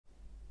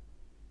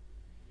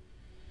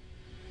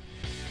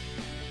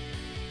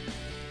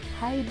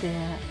Hi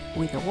there,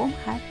 with a warm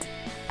heart,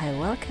 I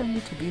welcome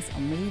you to this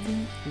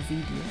amazing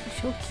video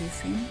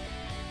showcasing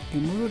the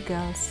Muru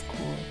Girls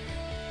School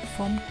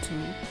Form 2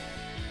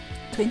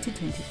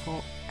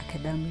 2024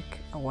 Academic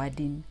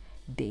Awarding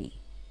Day.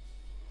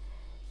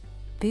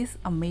 These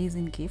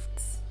amazing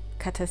gifts,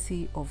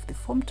 courtesy of the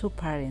Form 2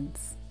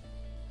 parents,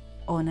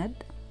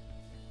 honored,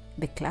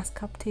 the class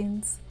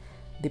captains,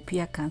 the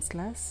peer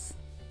counselors,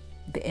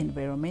 the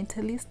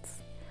environmentalists,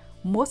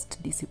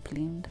 most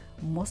disciplined,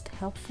 most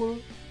helpful,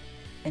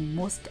 and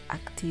most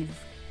active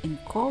in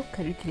core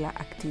curricular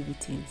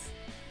activities,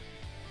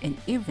 and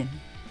even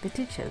the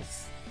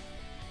teachers.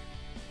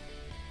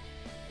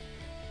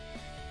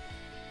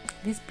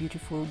 These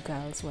beautiful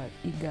girls were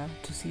eager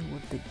to see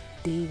what the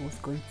day was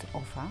going to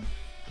offer,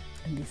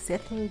 and they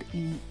settled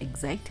in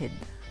excited.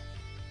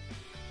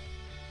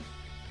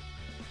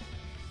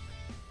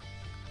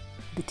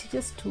 The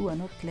teachers too were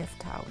not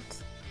left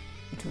out.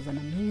 It was an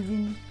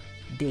amazing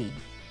day.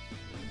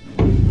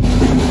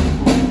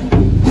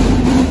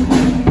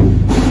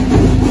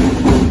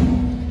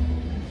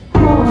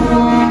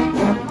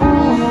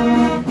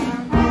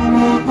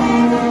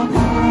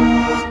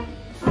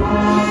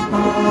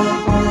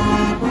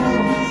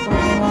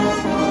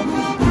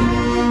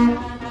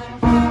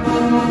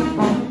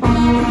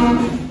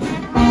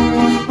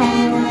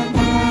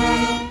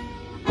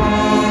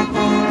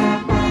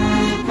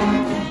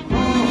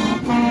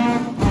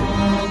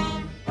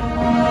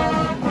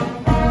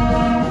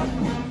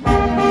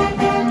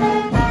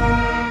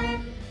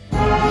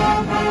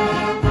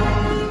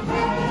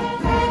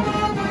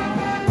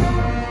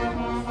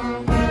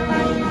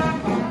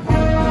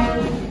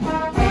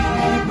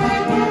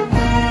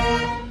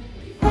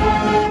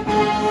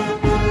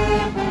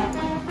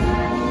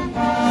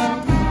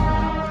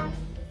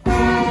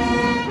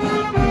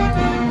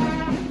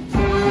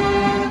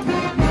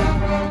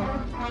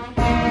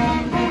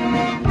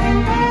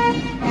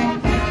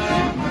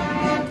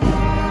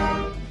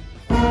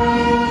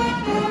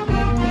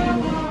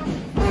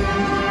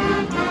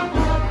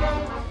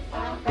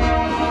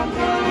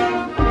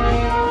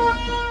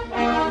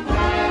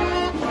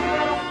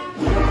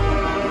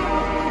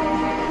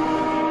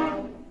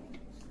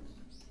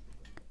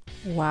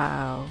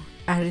 Wow,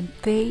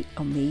 aren't they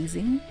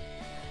amazing?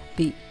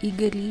 They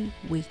eagerly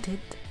waited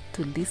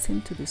to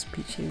listen to the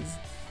speeches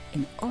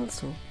and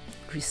also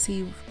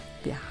receive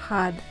their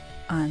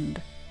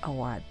hard-earned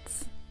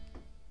awards.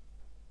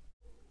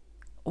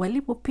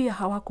 Walimu pia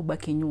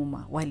hawakubaki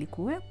nyuma,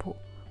 walikuwepo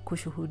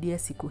kushuhudia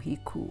siku hii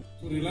kuu.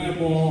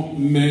 Reliable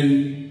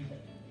men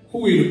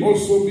who will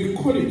also be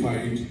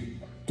qualified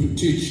to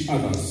teach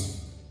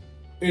others.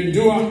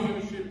 Endure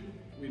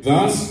with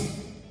us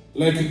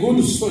like a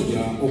good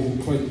soldier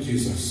of Christ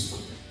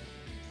Jesus.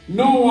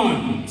 No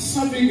one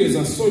serving as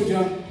a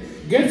soldier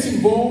gets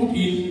involved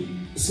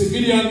in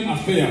civilian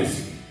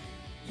affairs.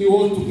 He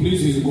wants to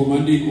please his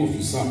commanding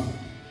officer.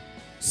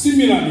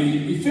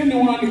 Similarly, if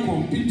anyone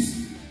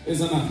competes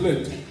as an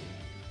athlete,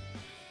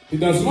 he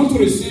does not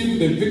receive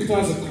the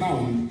victor's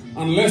crown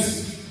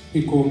unless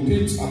he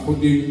competes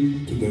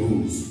according to the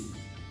rules.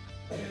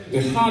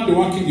 The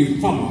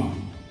hard-working farmer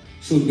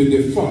should be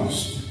the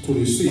first to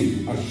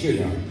receive a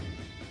share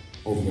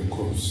of the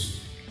cross.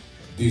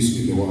 This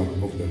is the word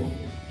of the Lord.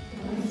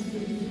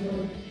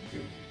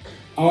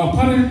 Our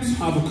parents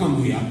have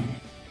come here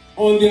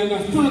on the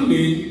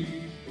understanding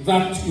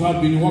that you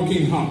have been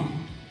working hard,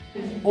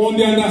 on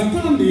the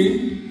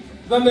understanding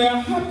that they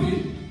are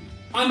happy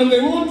and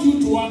they want you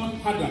to work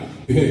harder.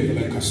 Behave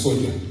like a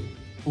soldier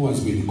who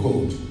has been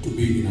called to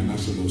be in a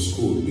national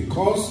school,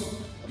 because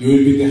you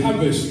will be the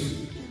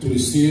harvest to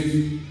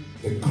receive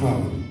the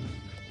crown.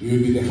 You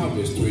will be the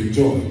harvest to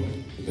enjoy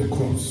the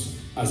cross.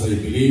 As I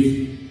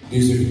believe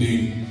this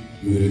evening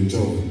you will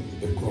enjoy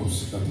the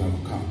cross that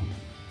have come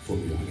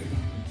from your labor.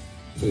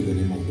 Pray the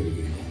name of the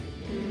living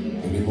God.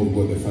 In the name of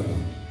God the Father,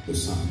 the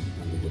Son,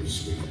 and the Holy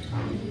Spirit.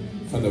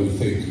 Father, we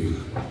thank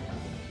you.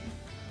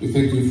 We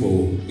thank you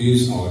for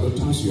these, our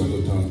daughters, your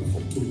daughters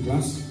from 2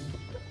 class.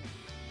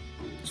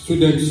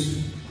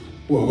 Students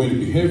who are well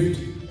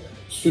behaved,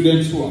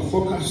 students who are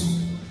focused,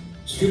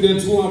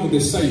 students who have the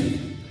sight,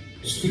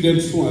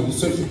 students who are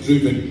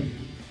self-driven,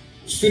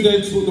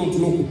 students who don't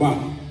look back,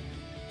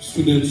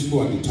 students who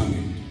are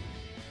determined.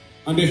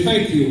 And I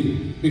thank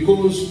you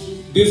because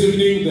this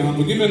evening they have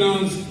given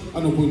us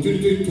an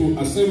opportunity to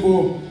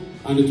assemble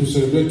and to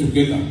celebrate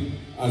together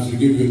as we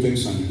give you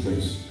thanks and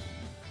praise.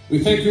 We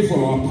thank you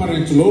for our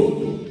parents,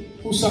 Lord,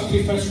 who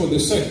sacrificed for the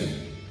sake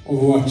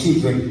of our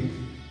children.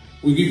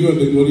 We give you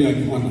the glory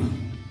and honor.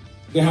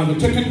 They have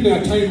taken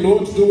their time,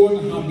 Lord, to do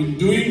what they have been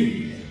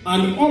doing,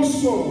 and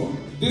also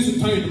this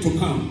time to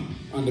come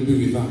and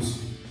be with us.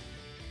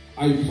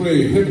 I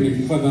pray,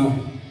 Heavenly Father,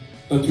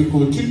 that you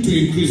continue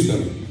to increase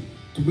them,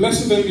 to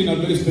bless them in a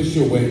very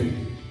special way,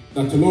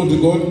 that, Lord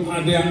God,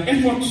 at their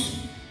efforts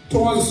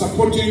towards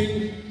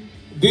supporting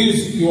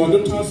these, your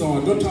daughters,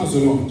 our daughters,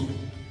 Lord,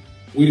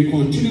 will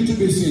continue to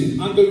be seen,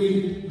 and they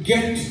will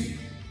get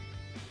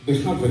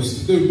the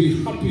harvest. They will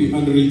be happy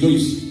and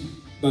rejoice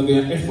that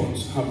their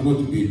efforts have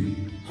not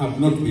been have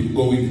not been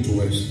going to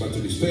waste, but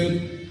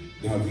instead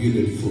they have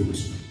yielded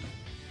fruit.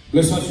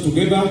 Bless us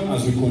together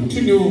as we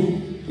continue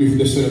with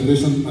the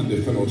celebration and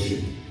the fellowship.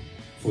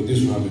 For this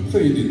we have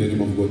prayed in the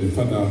name of God, the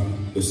Father,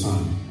 the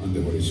Son, and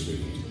the Holy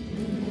Spirit.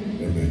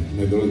 Amen.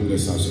 May the Lord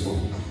bless us all.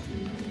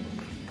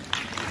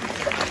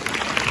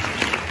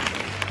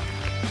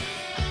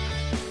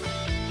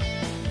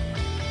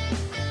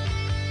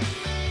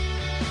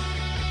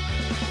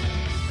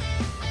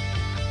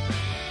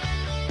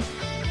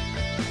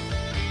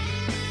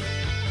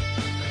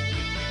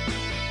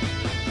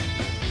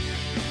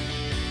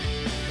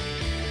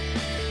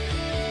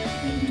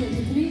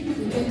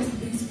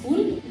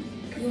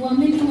 You were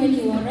many when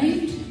you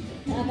arrived,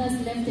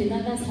 others left and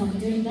others have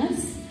joined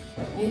us.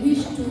 I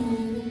wish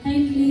to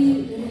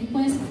kindly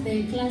request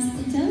the class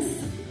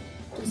teachers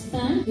to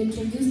stand,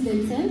 introduce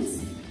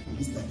themselves.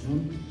 Mr.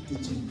 John,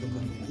 teaching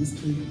geography and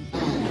history.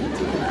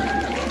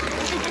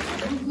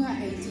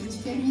 I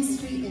teach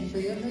chemistry and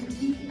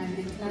biology, and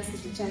the class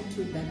teacher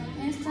too.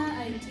 Esther,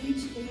 I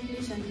teach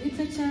English and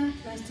literature,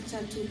 class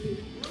teacher 2B.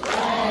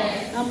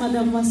 I'm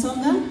Madam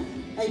Masonga.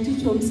 I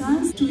teach home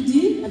science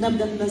 2G, and I'm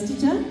the class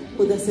teacher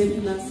for the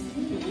same class.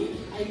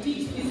 I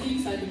teach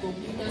physics and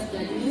computer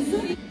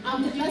studies.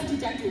 I'm the class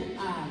teacher too.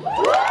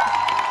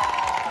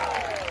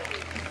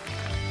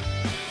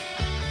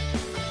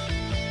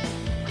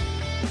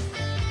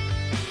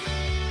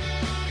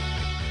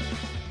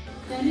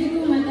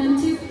 Karibu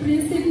Madam Chief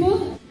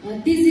Principal.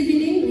 This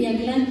evening we are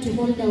glad to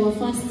hold our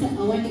first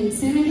awarding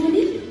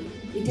ceremony.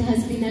 It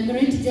has been a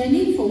great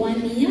journey for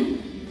 1 year,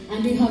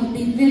 and we have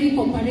been very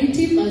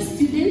cooperative as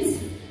students.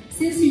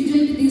 Since you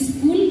joined this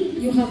school,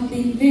 you have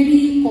been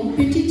very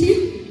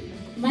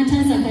competitive,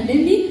 matters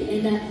academic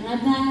and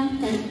other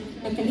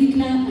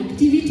curricular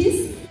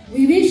activities.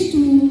 We wish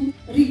to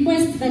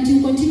request that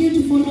you continue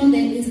to follow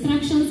the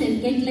instructions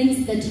and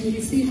guidelines that you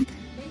receive.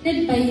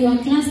 Guided by your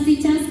class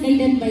teachers,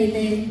 guided by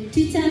the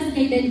teachers,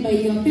 guided by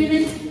your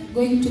parents,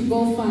 going to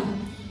go far.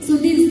 So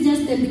this is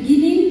just the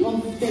beginning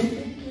of the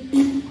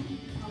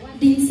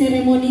awarding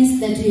ceremonies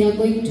that we are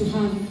going to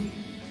have.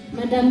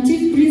 Madam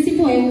Chief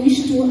Principal, I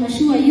wish to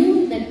assure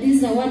you that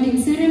this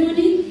awarding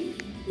ceremony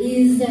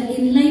is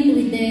in line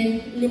with the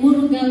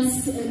Limuru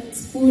Girls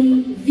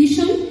School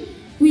vision,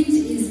 which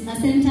is a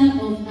center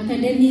of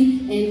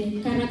academic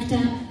and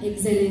character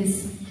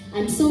excellence.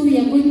 And so we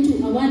are going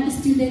to award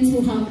students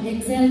who have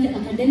excelled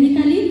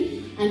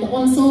academically and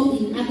also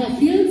in other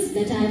fields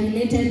that are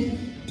related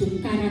to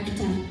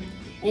character.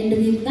 And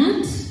with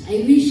that,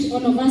 I wish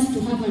all of us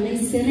to have a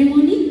nice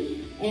ceremony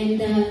and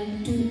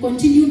to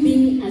continue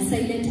being as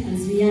silent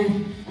as we are.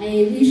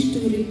 I wish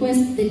to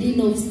request the Dean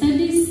of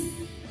Studies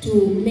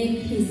to make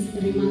his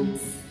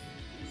remarks.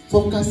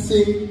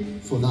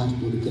 Focusing for that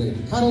good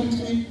grade.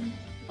 Currently,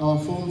 our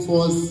Form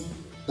 4s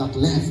that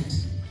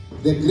left,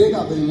 the grade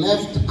that they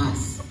left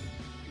us,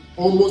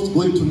 almost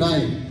going to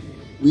 9.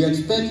 We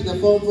expect the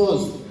Form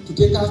 4s to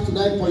take us to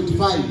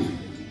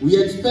 9.5.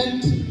 We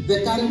expect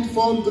the current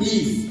Form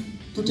 3s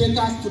to take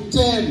us to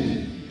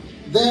 10.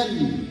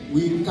 Then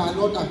we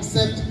cannot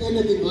accept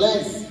anything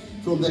less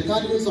from the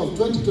candidates of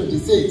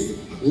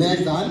 2026,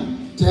 less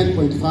than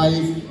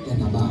 10.5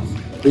 and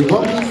above. We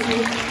God bless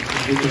you,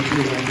 and we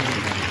continue working.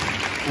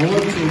 I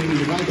want to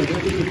invite the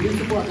Deputy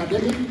Principal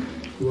Academic,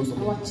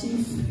 Our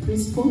Chief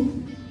Principal,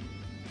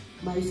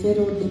 my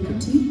fellow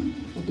Deputy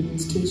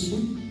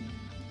Administration,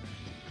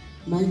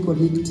 my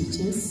colleague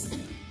teachers,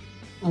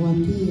 our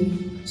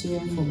PA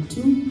Chair Form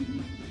 2,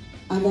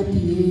 other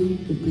PA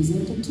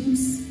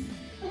representatives,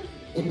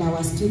 and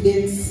our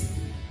students,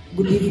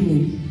 good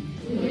evening.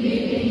 Good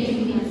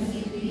evening.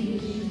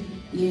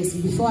 Yes,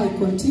 before I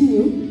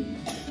continue,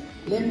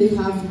 let me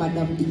have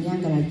Madam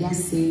Inyangara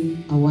just say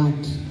a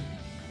word.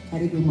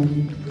 Karibu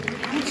mwalimu.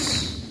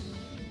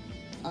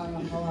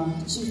 Our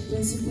Chief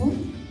Principal,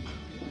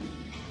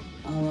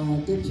 our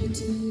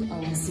Deputy,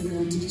 our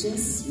senior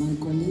teachers, my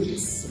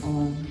colleagues,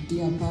 our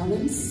dear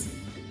parents,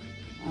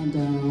 and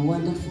our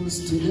wonderful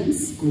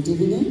students, good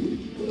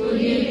evening.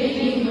 Good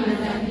evening,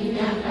 Madam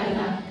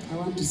Inyangara. I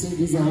want to say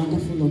this is a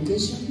wonderful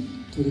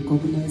occasion to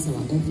recognize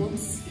our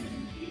efforts,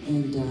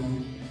 and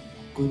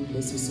God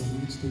bless you so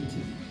much. Thank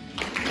you.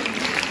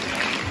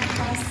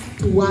 First,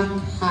 to work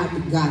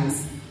hard,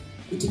 girls.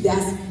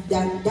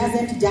 That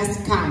doesn't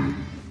just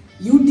come.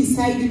 You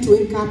decide to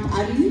wake up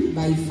early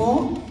by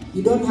 4.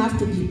 You don't have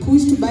to be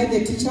pushed by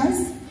the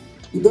teachers.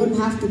 You don't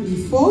have to be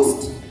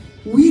forced.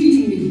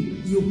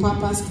 Willingly, you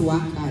purpose to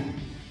work hard.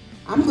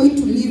 I'm going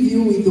to leave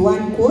you with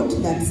one quote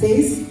that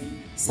says,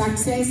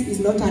 success is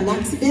not an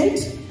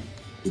accident.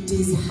 It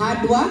is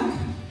hard work,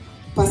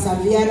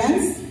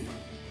 perseverance,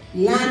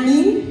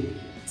 learning,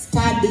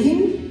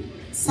 studying,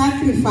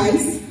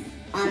 sacrifice,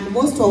 and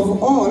most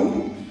of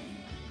all,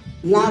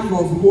 love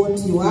of what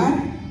you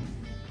are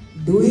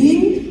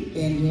doing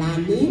and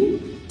learning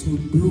to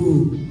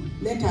do.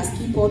 Let us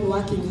keep on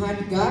working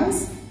hard,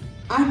 girls.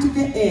 At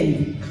the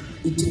end,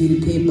 it will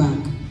pay back.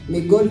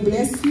 May God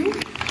bless you.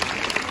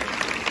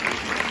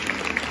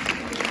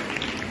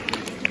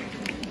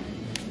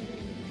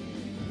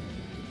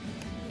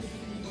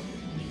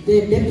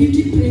 the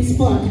Deputy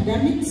Principal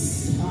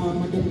Academics,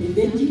 Madam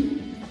Ibeji,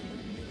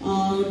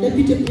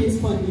 Deputy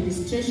Principal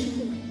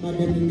Administration,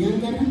 Madam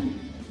Inyangara,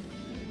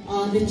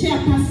 the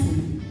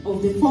Chairperson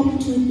of the Form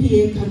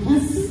 2 PA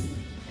campus,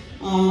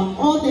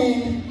 all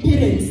the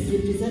parents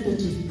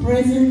representatives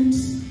present,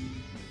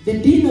 the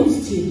Dean of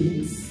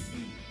Students,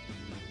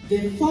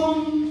 the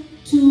Form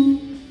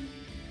 2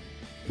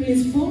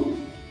 Principal,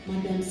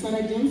 Madam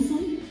Sarah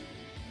Johnson,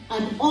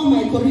 and all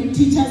my colleague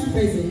teachers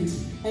present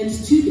and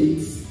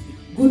students,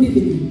 good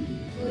evening.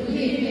 Good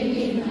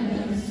evening,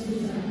 Madam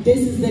Susan. This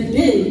is the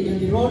day that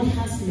the Lord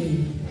has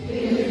made.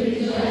 We will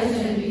rejoice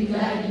and be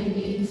glad in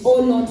it.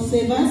 Oh Lord,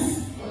 save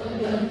us. Oh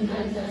Lord,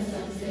 grant us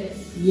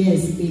success.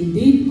 Yes,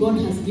 indeed, God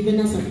has given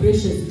us a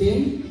precious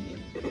day.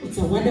 It's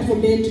a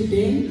wonderful day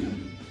today.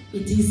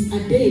 It is a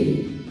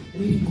day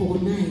we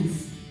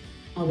recognize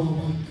our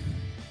work.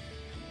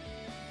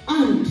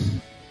 And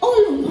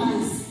all of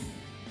us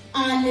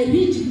are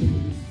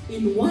eligible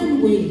in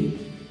one way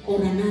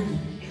or another.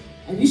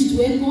 I wish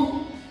to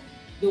echo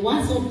the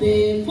words of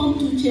the Form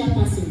 2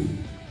 chairperson,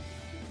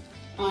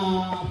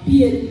 PA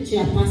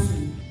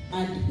chairperson,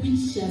 and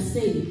which shall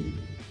say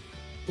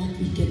that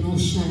we can all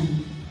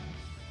shine.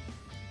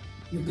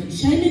 You can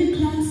shine in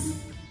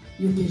class,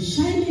 you can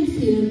shine in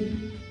field,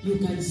 you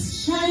can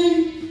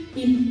shine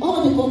in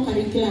all the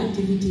co-curricular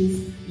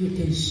activities, you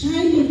can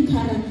shine in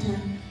character.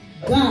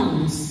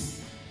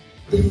 Girls,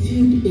 the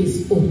field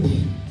is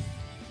open.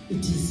 It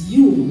is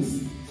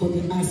yours for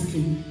the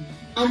asking.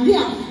 And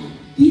therefore,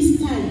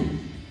 this time,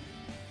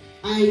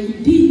 I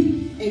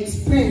did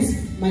express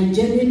my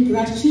genuine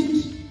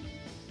gratitude,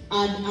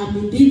 and I'm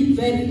indeed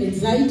very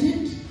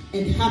excited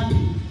and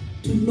happy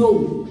to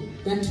know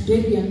that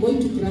today we are going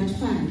to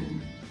gratify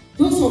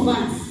those of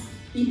us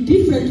in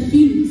different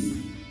fields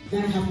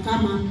that have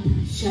come up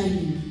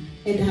shining,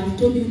 and I have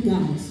told you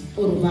girls,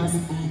 all of us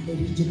are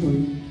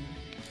eligible.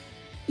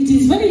 It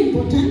is very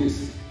important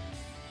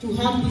to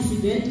have this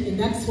event, and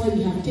that's why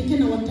we have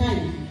taken our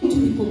time to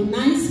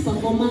recognize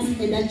performance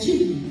and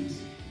achievement.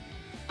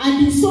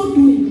 And in so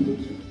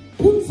doing,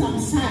 put some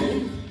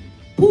side,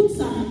 put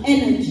some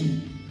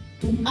energy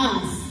to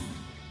us,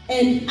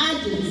 and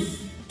urge us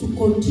to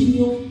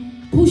continue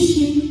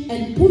pushing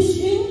and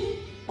pushing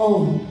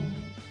on.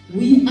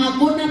 We are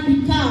gonna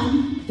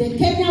become the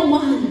Kenya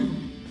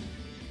one.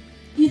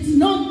 It's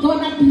not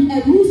gonna be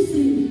a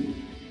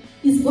routine.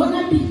 It's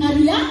gonna be a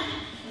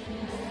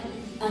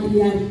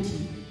reality.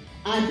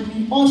 And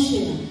we all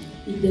share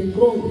in the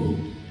glory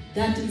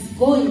that is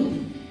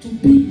going to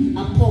be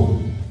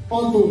upon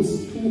all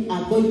those who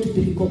are going to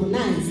be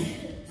recognized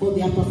for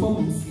their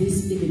performance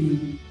this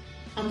evening.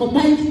 A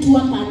combined tour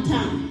per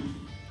term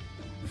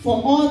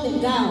for all the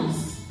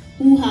girls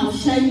who have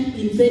shined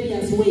in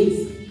various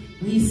ways.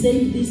 We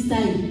say this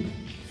time,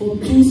 Form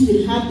 2s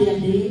will have their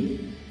day,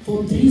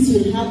 Form 3s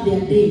will have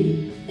their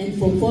day, and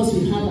Form 4s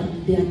will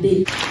have their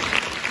day.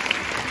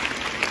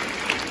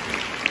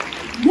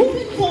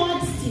 Moving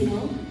forward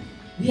still,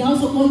 we are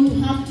also going to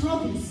have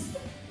trophies,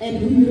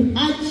 and we will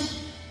urge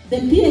the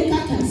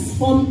PA cutters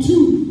Form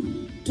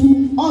 2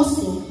 to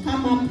also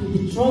come up with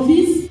the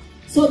trophies.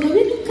 So the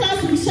winning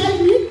class will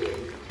shine with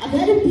a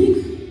very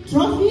big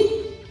trophy.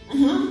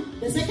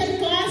 The second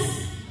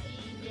class,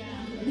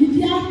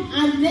 medium,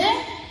 and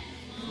then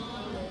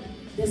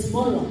the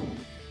small one.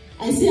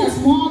 I see a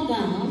small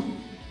girl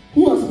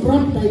who was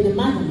brought by the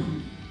mother,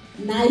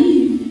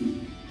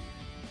 naive,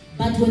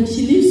 but when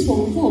she leaves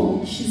Form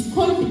 4, she's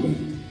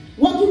confident,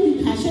 walking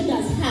with her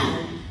shoulders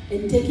high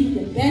and taking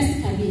the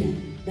best career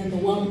that the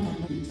world can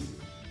want.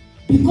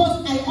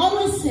 Because I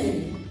always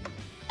say,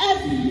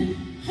 everything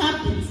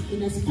happens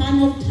in a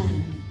span of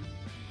time.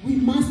 We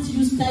must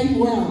use time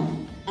well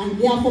and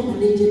therefore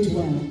manage it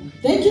well.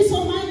 Thank you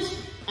so much,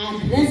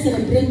 and let's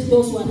celebrate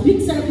those who are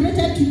being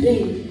celebrated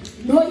today,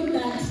 knowing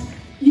that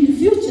in the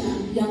future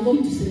we are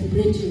going to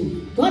celebrate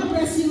you. God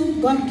bless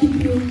you, God keep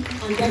you,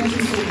 and thank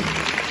you so much.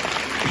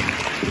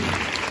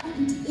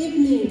 Good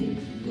evening.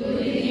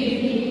 Good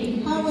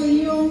evening. How are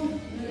you?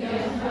 We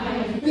are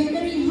fine. We are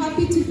very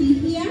happy to be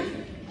here,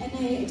 and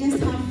I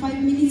just have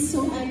 5 minutes,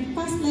 so I'd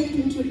first like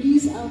to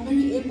introduce our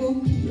very able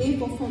PA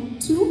for Form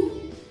 2.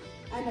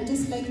 And I'd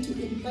just like to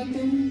invite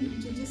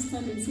them to just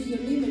stand and say your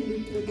name and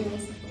meet the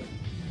girls.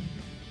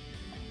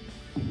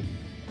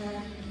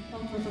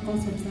 All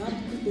protocols observed.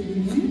 Good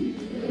evening.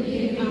 Good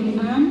evening.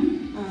 I'm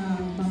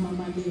Mama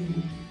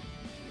Malemu.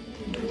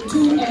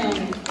 2L.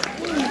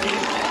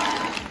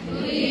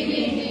 Good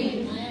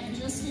evening. I am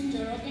Josephine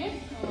Joroge,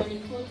 or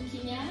Nicole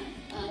Kinya,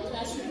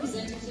 class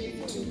representative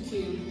 2Q.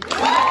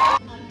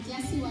 I'm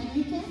Jessie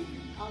Wanyike,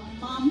 I'm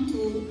mom to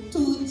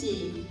 2G.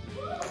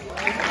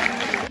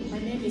 My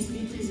name is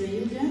Beatrice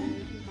Ayuga.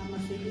 I'm a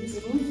Feliz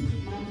Ruth,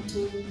 mom to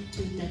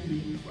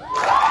 2W.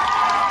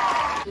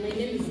 My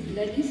name is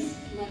Gladys,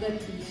 mother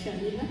to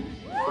Shamila.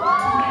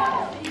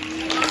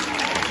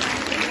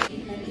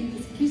 My name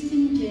is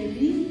Christine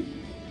Jerry,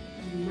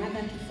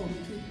 mother to Form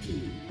 2P.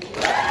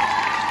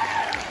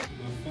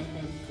 I'm a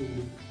father to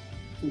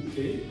 2K.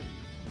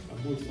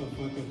 I'm also a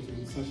father to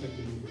Sasha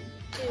Kiluga.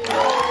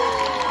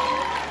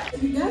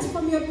 Regards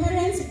from your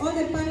parents. All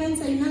the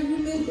parents are in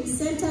agreement. They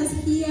sent us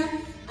here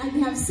and they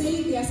have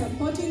said they are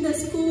supporting the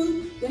school,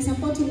 they are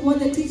supporting what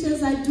the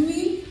teachers are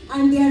doing,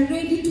 and they are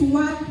ready to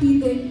work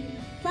with the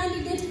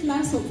candidate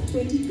class of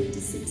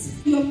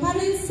 2026. Your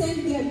parents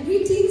sent their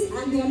greetings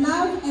and their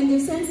love, and they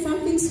sent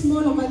something small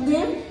over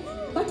there.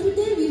 But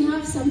today we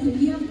have something.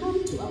 We have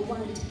come to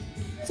award.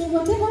 So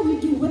whatever we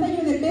do, whether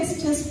you're the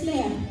best chess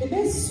player, the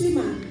best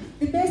swimmer,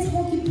 the best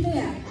hockey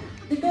player,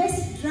 the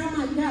best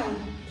drama girl,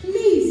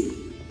 please,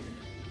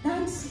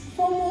 that's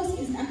foremost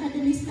is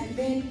academics and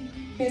then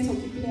best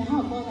hockey player.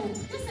 How about that?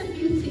 Just a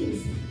few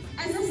things.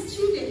 As a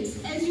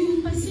student, as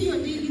you pursue your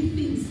daily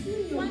things,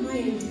 tune your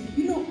mind.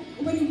 You know,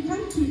 when you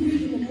come to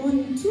read in the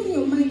morning, tune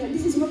your mind that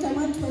this is what I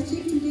want to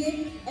achieve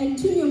today, and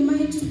tune your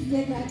mind to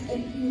get that,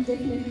 and you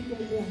definitely go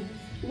there.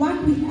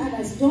 Work with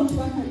others, don't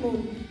work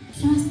alone.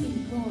 Trust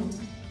in God,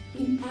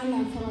 in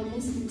Allah for our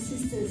Muslim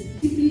sisters.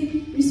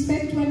 Discipline,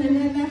 respect one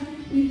another.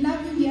 We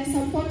love you, we are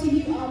supporting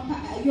you.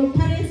 Your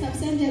parents have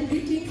sent their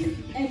greetings,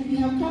 and we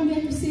have come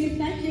here to say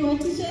thank you, our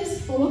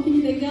teachers, for working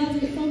with the girls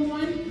in Form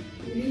 1.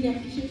 We really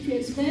appreciate you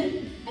as well,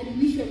 and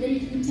we wish you a very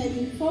good time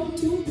in Form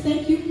 2.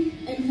 Thank you,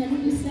 and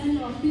Kanu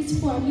Islam, our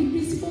principal, our new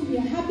principal. We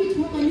are happy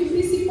to have a new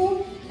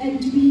principal, and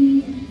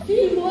we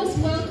feel most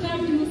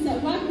welcome. We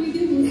will work with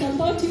you, we will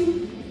support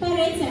you.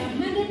 Parents are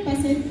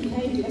 100%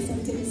 behind you.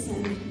 Asante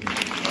sana.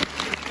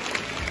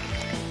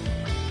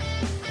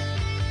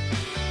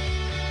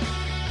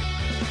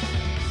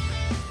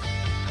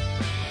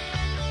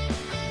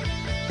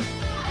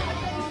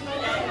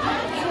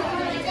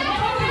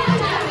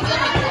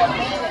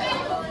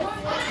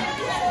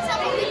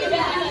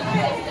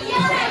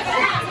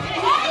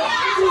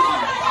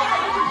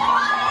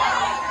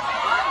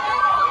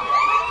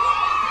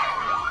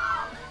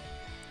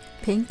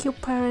 Thank you,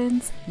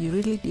 parents. You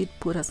really did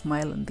put a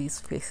smile on these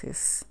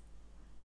faces.